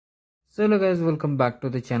So hello guys, welcome back to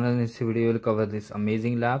the channel. In this video we'll cover this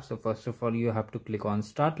amazing lab. So first of all, you have to click on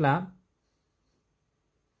start lab,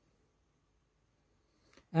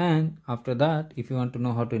 and after that, if you want to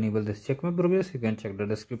know how to enable this check my progress, you can check the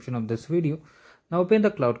description of this video. Now open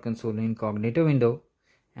the cloud console incognito window,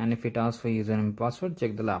 and if it asks for username and password,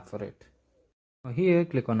 check the lab for it. Now here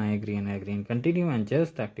click on I agree and continue, and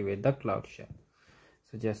just activate the cloud shell.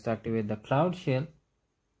 So just activate the cloud shell.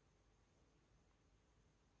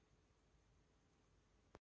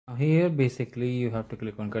 Here basically you have to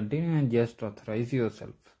click on continue and just authorize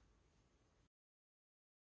yourself.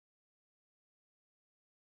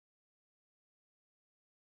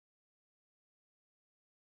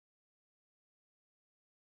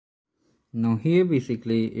 Now here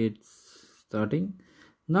basically it's starting.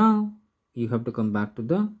 Now you have to come back to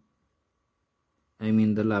the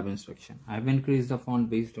lab instruction. I have increased the font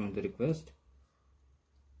based on the request.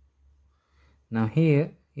 Now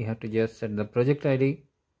here you have to just set the project ID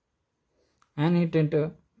and hit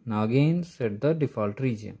enter. Now again set the default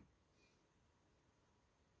region.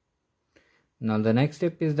 Now the next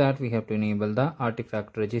step is that we have to enable the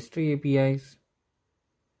artifact registry APIs.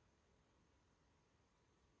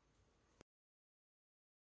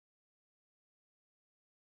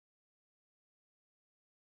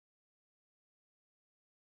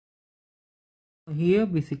 Here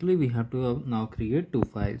basically we have to now create two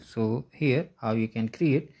files. So here how you can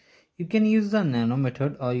create, you can use the nano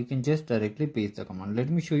method or you can just directly paste the command. Let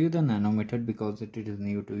me show you the nano method because it is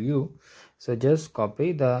new to you. So just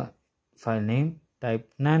copy the file name,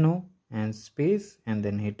 type nano and space and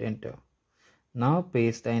then hit enter. Now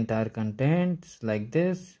paste the entire contents like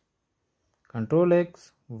this, Ctrl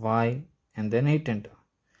X, Y and then hit enter.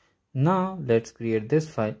 Now let's create this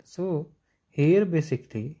file. So here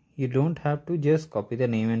basically you don't have to just copy the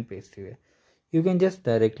name and paste here. You can just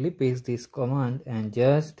directly paste this command and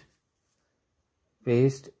just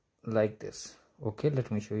paste like this. Okay,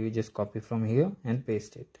 let me show you. Just copy from here and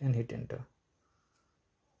paste it and hit enter.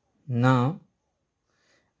 Now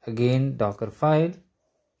again Docker file.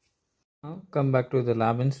 Now come back to the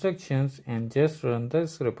lab instructions and just run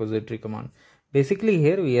this repository command. Basically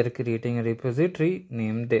here we are creating a repository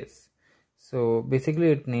named this. So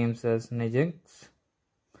basically it names as Nginx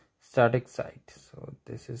static site. So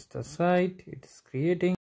this is the site it is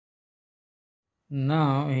creating.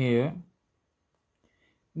 Now here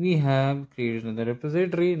we have created the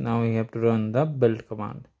repository. Now we have to run the build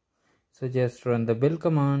command. So just run the build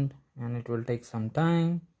command and it will take some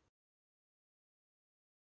time.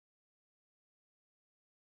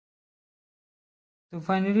 So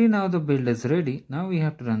finally now the build is ready. Now we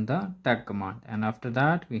have to run the tag command and after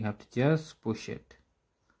that we have to just push it.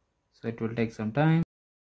 So it will take some time.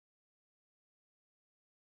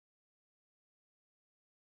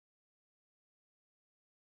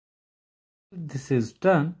 This is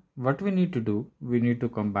done. What we need to do, we need to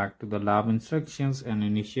come back to the lab instructions and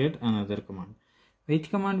initiate another command. Which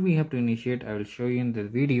command we have to initiate I will show you in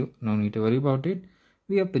this video. No need to worry about it.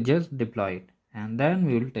 We have to just deploy it and then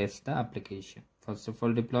we will test the application. First of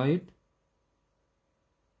all deploy it.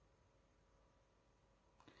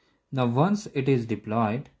 Now once it is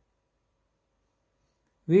deployed,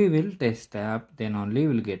 we will test the app, then only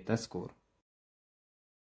we will get the score.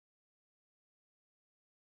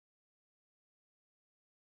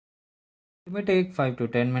 It may take 5 to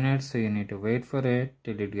 10 minutes, so you need to wait for it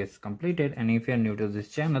till it gets completed. And if you are new to this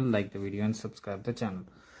channel, like the video and subscribe the channel.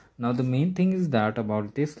 Now the main thing is that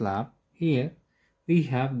about this lab, here we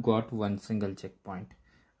have got one single checkpoint.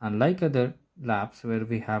 Unlike other labs where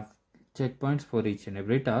we have checkpoints for each and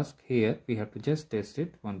every task, here we have to just test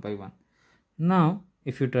it one by one. Now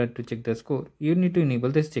if you try to check the score, you need to enable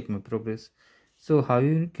this check my progress. So how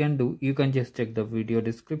you can do, you can just check the video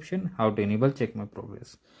description how to enable check my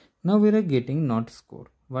progress. Now we are getting not score.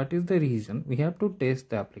 What is the reason? We have to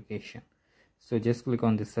test the application. So just click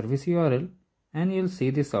on the service URL and you'll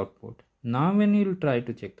see this output. Now when you'll try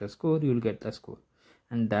to check the score, you'll get the score.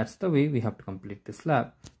 And that's the way we have to complete this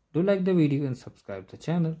lab. Do like the video and subscribe the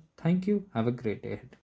channel. Thank you. Have a great day ahead.